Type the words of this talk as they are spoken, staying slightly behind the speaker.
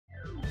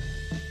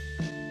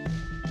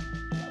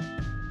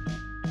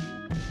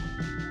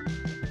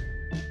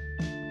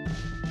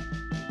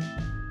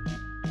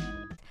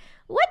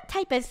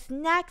type of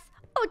snacks?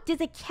 Oh,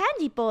 there's a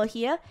candy bowl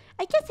here.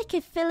 I guess I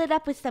could fill it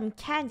up with some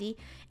candy.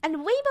 And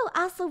Rainbow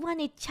also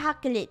wanted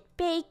chocolate,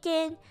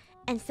 bacon,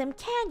 and some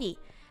candy.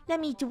 Let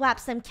me drop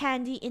some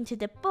candy into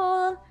the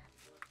bowl.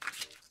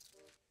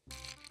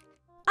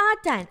 All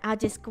done. I'll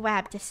just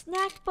grab the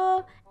snack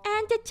bowl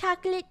and the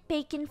chocolate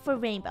bacon for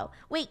Rainbow.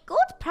 Wait, Gold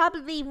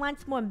probably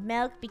wants more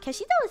milk because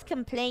she's always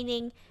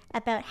complaining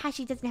about how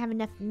she doesn't have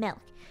enough milk.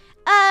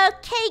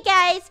 Okay,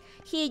 guys,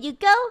 here you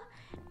go.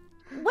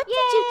 What did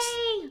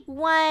you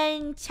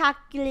one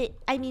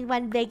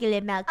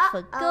regular milk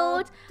for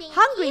Gold.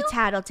 Hungry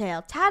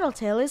Tattletail.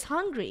 Tattletail is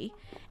hungry.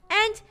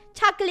 And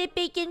chocolate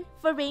bacon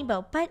for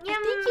Rainbow. But I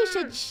think you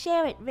should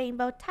share it,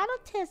 Rainbow.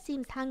 Tattletail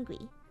seems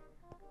hungry.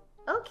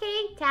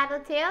 Okay,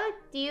 Tattletail,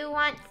 do you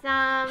want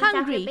some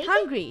chocolate bacon?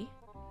 Hungry.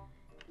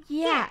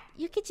 Yeah,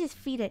 you could just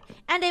feed it.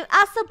 And they've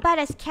also bought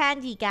us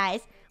candy,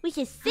 guys. We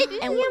can sit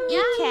and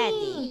eat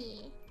candy.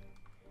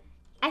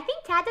 I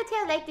think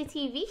Tattletail liked the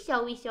TV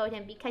show we showed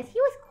him because he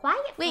was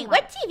quiet for Wait,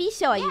 once. what TV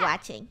show are you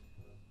watching?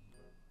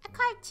 A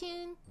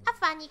cartoon. A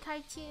funny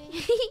cartoon.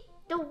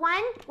 The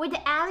one where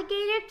the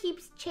alligator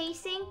keeps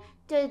chasing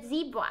the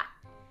zebra.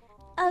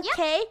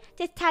 Okay,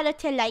 does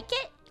Tattletail like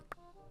it?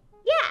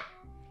 Yeah.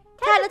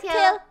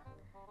 Tattletail,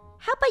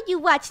 how about you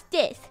watch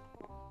this?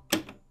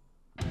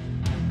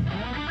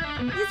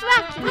 This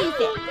rock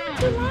music.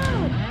 Too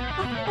loud.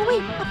 Oh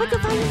wait, I'll put the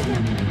volume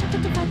down.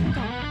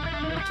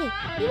 Okay,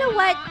 you know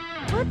what?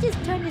 We'll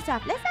just turn this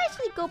off. Let's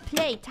actually go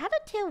play.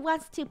 Tattletail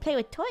wants to play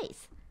with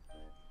toys.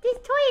 This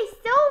toy is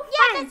so fun.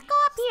 Yeah, let's go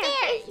upstairs.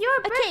 Here, it's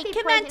your birthday Okay,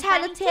 come on,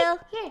 present, Tattletail.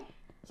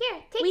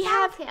 Here, take We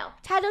have Tattletail.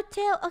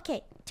 Tattletail.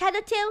 Okay,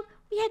 Tattletail,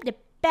 we have the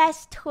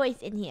best toys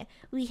in here.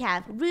 We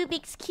have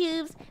Rubik's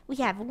Cubes. We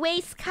have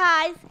race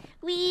cars.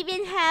 We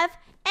even have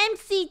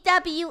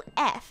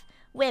MCWF,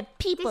 where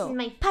people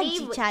punch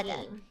each other.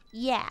 Game.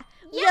 Yeah.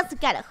 We also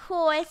got a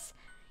horse.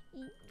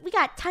 We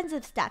got tons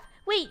of stuff.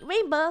 Wait,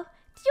 Rainbow,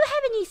 do you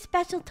have any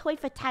special toy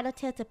for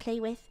Tattletail to play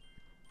with?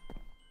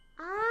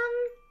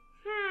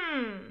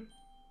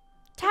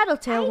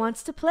 Tattletail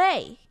wants to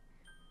play.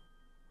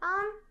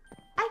 I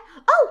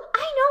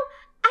know.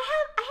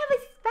 I have a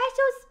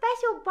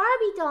special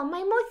Barbie doll.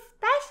 My most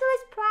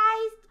specialist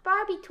prized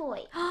Barbie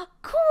toy.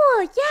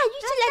 Cool. Yeah, you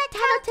should let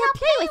Tattletail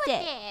play with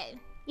it.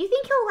 You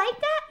think he'll like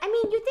that? I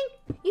mean, you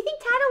think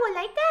Tattle would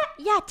like that?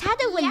 Yeah,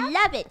 Tattle would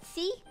love it.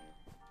 See?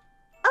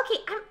 Okay,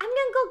 I'm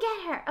gonna go get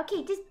her.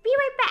 Okay, just be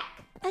right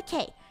back.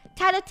 Okay,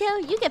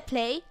 Tattletail, you can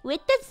play with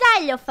the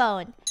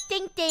xylophone.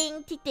 Ding,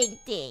 ding, ding, ding,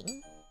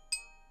 ding.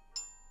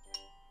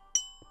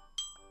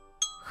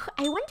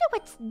 I wonder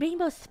what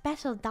Rainbow's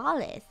special doll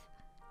is.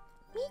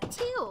 Me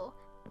too.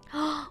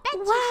 Wow,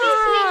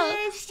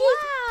 she's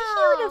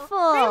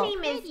beautiful. Her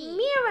name is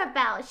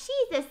Mirabelle.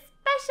 She's a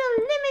special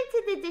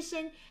limited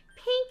edition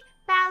pink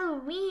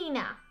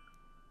ballerina.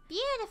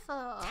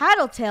 Beautiful.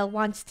 Tattletail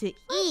wants to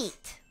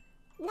eat.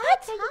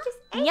 What? You just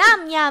ate.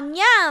 Yum, yum,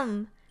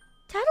 yum.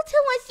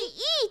 Tattletail wants to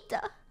eat.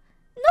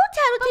 No,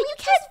 Tattletail, you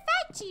can't.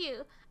 Fed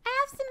you. I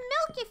have some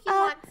milk if you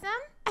want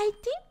some. I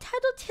think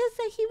Tattletail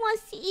said he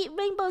wants to eat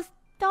Rainbow's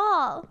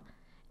doll.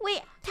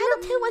 Wait,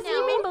 Tattletail wants to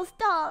eat Rainbow's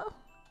doll.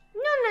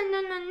 No.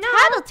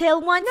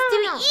 Tattletail wants to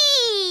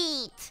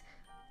eat.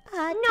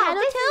 No,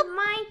 this is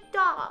my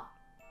doll.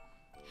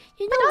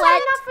 You know But what?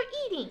 those are not for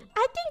eating.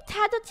 I think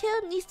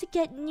Tattletail needs to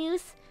get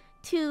used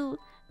to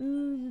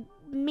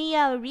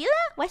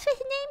Miarilla? What's her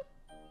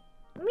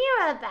name?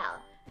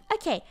 Mirabelle.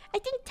 Okay, I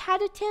think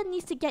Tattletail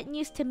needs to get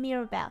used to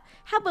Mirabelle.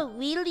 How about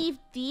we leave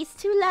these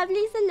two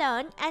lovelies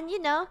alone and,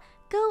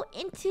 go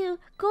into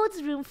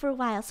Gold's room for a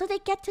while so they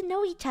get to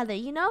know each other,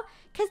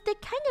 Because they're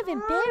kind of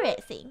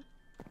embarrassing.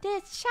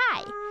 They're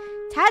shy.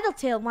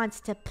 Tattletail wants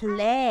to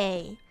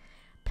play.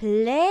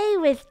 Play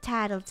with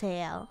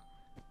Tattletail.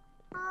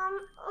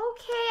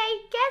 Okay, I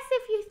guess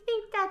if you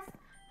think that's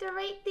the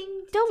right thing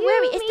to do. Don't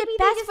worry, it's the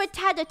best for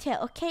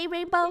Tattletail, okay,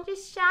 Rainbow? You're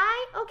just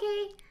shy?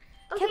 Okay.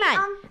 Come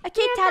on.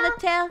 Okay,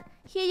 Tattletail,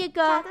 here you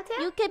go. Tattletail,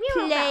 You can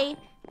play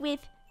with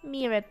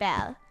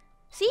Mirabelle.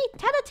 See,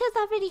 Tattletail's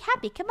already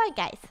happy. Come on,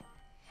 guys.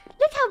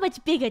 Look how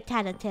much bigger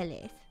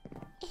Tattletail is.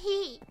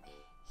 He's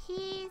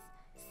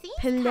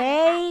seems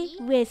Play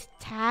happy. with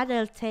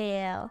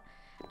Tattletail.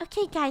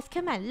 Okay, guys,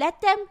 come on.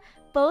 Let them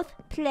both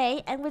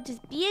play, and we'll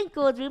just be in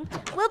Gold Room.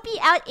 We'll be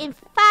out in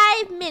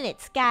 5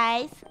 minutes,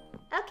 guys.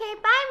 Okay,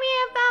 bye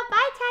Mirabelle.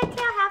 Bye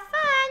Tattletail. Have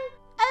fun.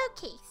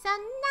 Okay, so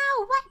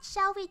now what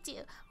shall we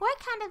do? We're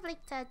kind of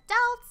like the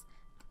adults,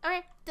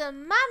 or the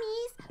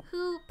mummies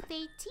who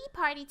play tea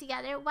party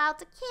together while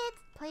the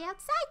kids play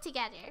outside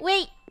together.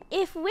 Wait,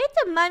 if we're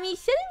the mummy,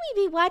 shouldn't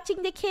we be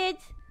watching the kids?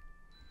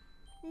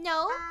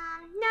 No.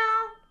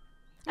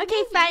 No.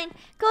 Okay, fine.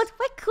 Gold,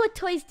 what cool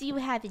toys do you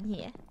have in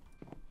here?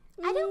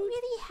 I don't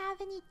really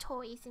have any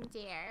toys in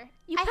there.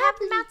 You I have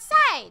them probably-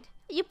 outside.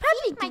 You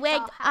probably my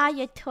dragged dollhouse. all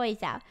your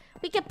toys out.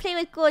 We can play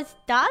with Gold's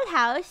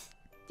dollhouse.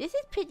 This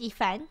is pretty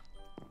fun.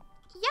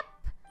 Yep.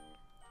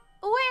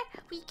 Or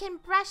we can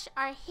brush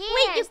our hair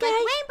you like guys-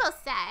 Rainbow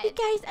said. You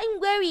guys, I'm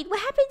worried. What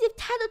happens if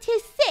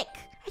Tattletail's sick?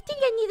 I think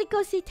I need to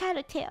go see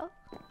Tattletail.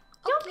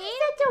 Don't be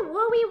such a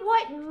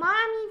worrywart,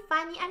 Mommy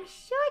Funny. I'm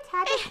sure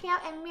Tattletail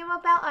and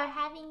Mirabelle are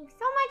having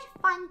so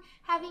much fun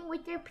having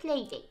with their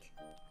playdate.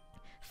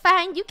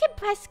 Fine, you can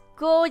press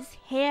Gold's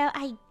hair,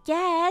 I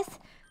guess.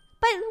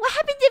 But what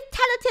happens if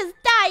Tattletail's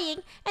dying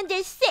and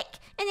they're sick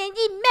and they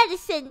need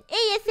medicine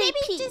ASAP?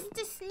 Maybe just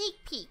a sneak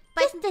peek,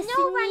 but just a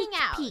no running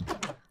out. Peek.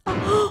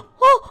 Oh,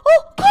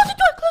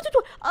 close the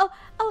door.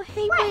 Oh,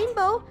 hey, What?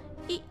 Rainbow.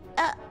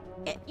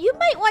 You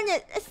might want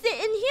to sit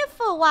in here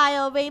for a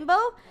while,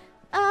 Rainbow.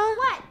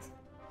 What?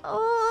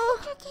 Oh,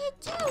 What did your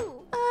kid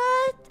do?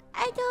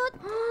 I don't.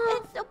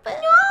 It's open.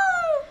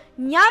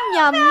 No!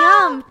 Yum,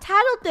 yum.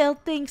 Tattletail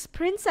thinks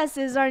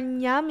princesses are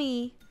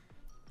yummy.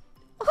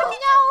 What did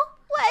you?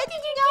 What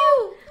did you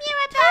do?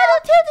 Mirabelle,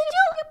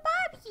 Tattletail, your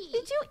Barbie.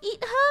 did you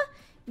eat her?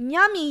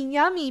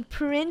 Yummy,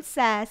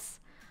 princess.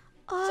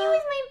 She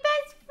was my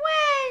best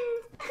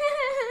friend.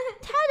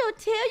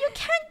 Tattletail, you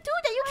can't do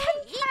that. You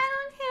can't eat.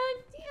 Tattletail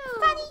do?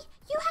 Funny,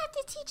 you have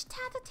to teach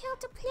Tattletail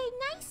to play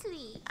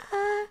nicely.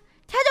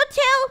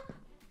 Tattletail,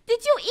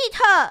 did you eat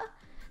her?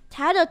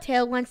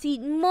 Tattletail wants to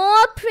eat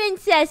more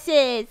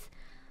princesses.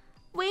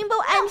 Rainbow,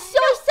 I'm so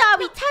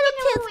sorry.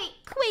 Tattletail's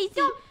wait.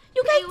 crazy.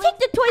 You guys take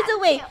the toys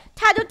away.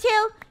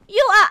 Tattletail,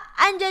 you are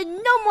under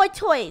no more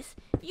toys.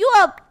 You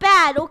are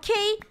bad,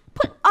 okay?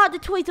 Put all the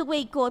toys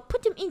away, Gold.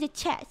 Put them in the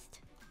chest.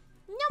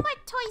 No more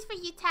toys for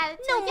you, Tattletail.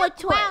 No You're more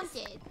toys.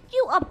 grounded.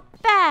 You are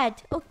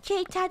bad,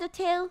 okay,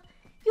 Tattletail?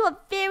 You are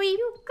very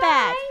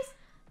bad. Guys,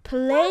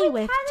 Play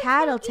with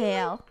Tattletail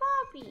Tattletail. eat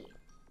my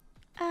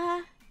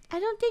Barbie? I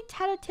don't think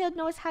Tattletail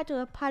knows how to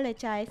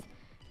apologize.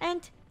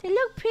 And they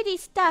look pretty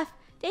stuffed.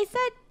 They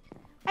said,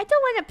 I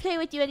don't want to play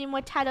with you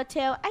anymore,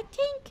 Tattletail. I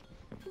think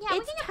Yeah,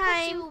 it's we're gonna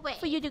put you time away.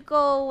 for you to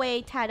go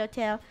away,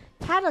 Tattletail.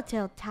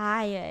 Tattletail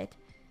tired.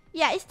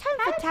 Yeah, it's time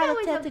for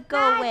Tattletail is to a go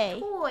bad away.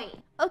 Toy.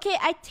 Okay,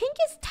 I think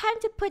it's time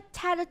to put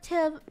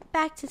Tattletail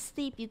back to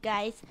sleep, you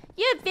guys.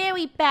 You're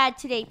very bad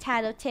today,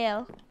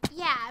 Tattletail.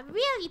 Yeah,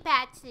 really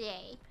bad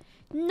today.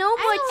 No more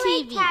I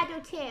don't TV. like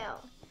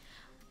Tattletail.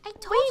 I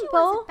told you it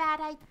was Rainbow. a bad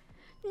idea.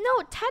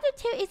 No,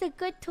 Tattletail is a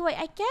good toy.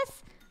 I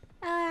guess,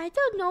 I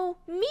don't know.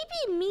 Maybe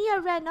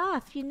Mia ran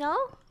off, you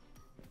know?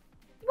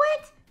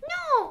 What?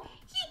 No!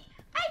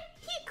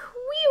 He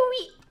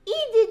clearly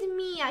eated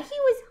Mia. He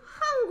was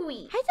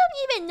hungry. I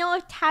don't even know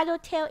if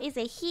Tattletail is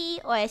a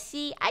he or a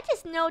she. I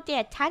just know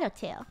they're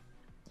Tattletail.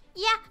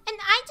 Yeah, and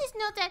I just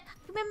know that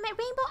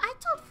Rainbow, I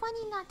told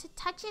Funny not to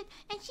touch it,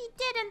 and she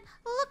did, and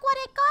look what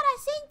it got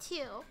us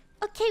into.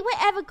 Okay,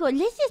 whatever, good.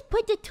 Let's just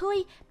put the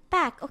toy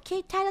back,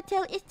 okay,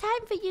 Tattletail? It's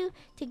time for you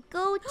to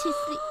go to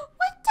sleep.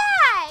 What's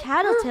that?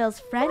 Tattletail's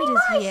friend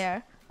is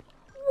here.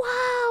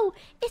 Wow,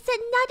 it's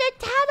another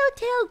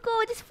Tattletail,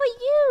 Gold. It's for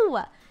you.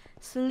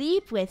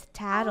 Sleep with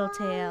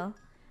Tattletail.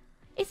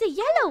 It's a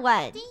yellow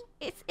one.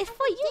 It's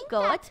for you, think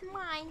Gold. that's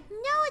mine.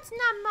 No, it's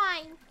not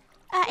mine.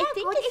 I Yeah,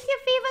 think Gold, it's it's your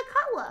favorite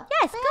color.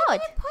 yes, But I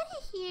Gold. didn't put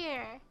it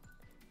here.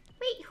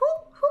 Wait,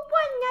 who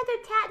brought another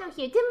Tattle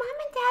here? Did Mom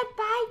and Dad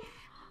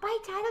buy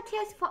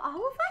Tattletails for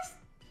all of us?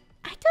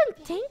 I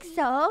don't think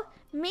so.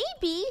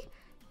 Maybe.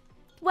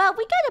 Well,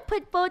 we gotta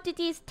put both of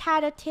these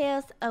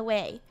Tattletails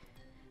away.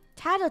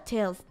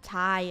 Tattletail's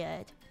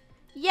tired.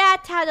 Yeah,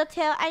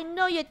 Tattletail, I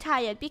know you're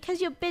tired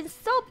because you've been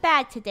so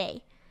bad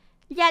today.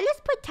 Yeah, let's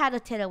put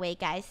Tattletail away,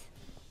 guys.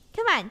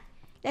 Come on.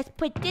 Let's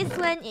put this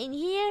one in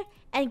here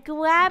and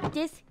grab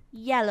this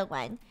yellow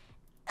one.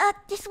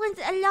 This one's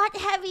a lot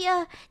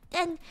heavier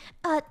than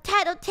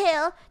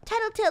Tattletail.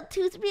 Tattletail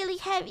 2's really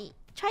heavy.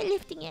 Try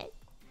lifting it.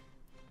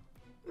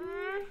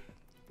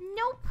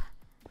 Nope.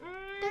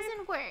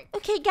 Doesn't work.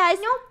 Okay, guys.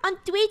 On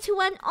 3, 2,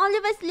 1, all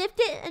of us lift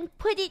it and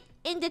put it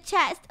in the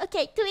chest.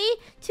 Okay, 3,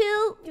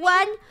 2,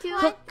 1. 2,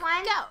 Hook.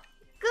 1, Go.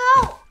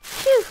 go!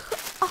 Phew,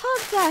 all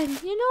done.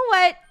 You know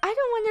what? I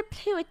don't want to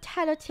play with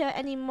Tattletail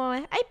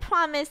anymore. I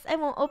promise I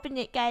won't open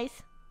it,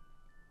 guys.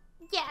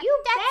 Yeah,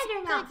 You that's better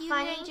good. not, You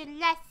Funny. learned your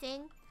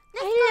lesson.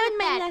 Let's I go learned to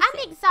my bed. lesson.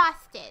 I'm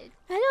exhausted.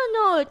 I don't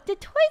know. The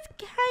toy's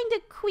kind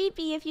of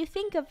creepy if you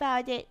think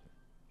about it.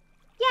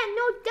 Yeah,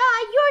 no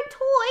duh, your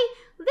toy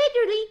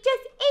literally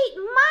just ate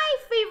my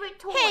favorite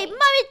toy. Hey, Mom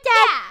and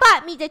Dad Yeah.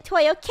 bought me the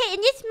toy, okay? And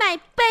it's my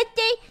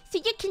birthday, so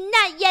you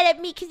cannot yell at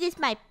me because it's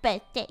my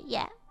birthday,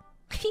 yeah.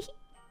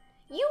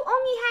 You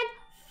only had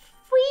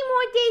 3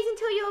 more days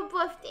until your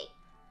birthday.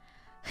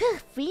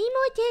 3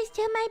 more days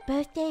till my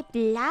birthday,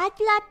 blah,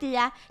 blah,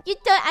 blah. You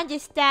don't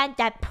understand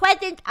that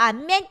presents are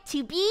meant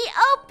to be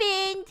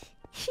opened.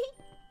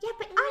 Yeah,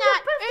 but on Not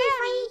your birthday,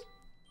 early. honey.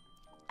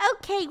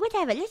 Okay,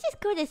 whatever. Let's just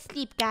go to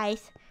sleep,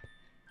 guys.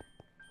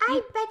 I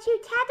bet you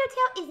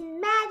Tattletail is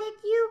mad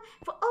at you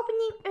for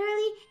opening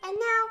early and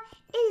now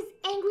it is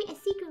angry and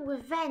seeking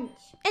revenge.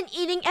 And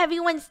eating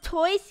everyone's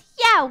toys?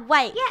 Yeah,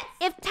 right. Yes.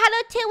 If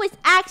Tattletail was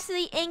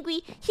actually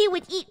angry, he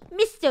would eat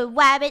Mr.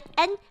 Rabbit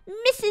and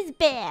Mrs.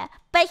 Bear.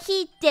 But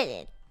he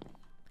didn't.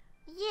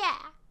 Yeah.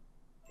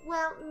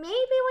 Well,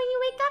 maybe when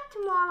you wake up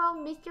tomorrow,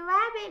 Mr.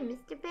 Rabbit and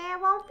Mr. Bear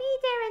won't be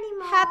there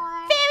anymore.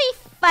 How very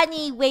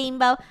funny,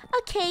 Rainbow.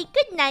 Okay,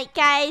 good night,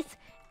 guys.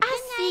 I'll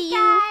Good see night,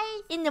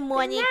 you guys. in the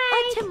morning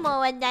night. or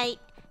tomorrow night.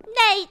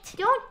 night.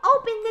 Don't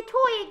open the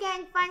toy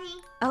again, Funny.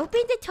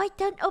 Open the toy,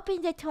 don't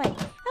open the toy.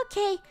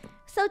 Okay,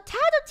 so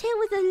Tattletail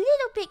was a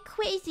little bit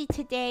crazy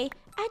today.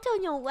 I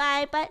don't know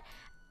why, but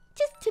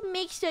just to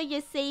make sure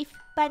you're safe,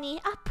 Bunny,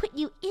 I'll put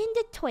you in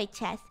the toy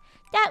chest.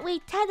 That way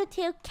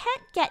Tattletail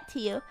can't get to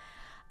you. And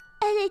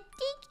I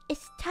think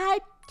it's time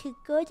to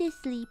go to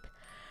sleep.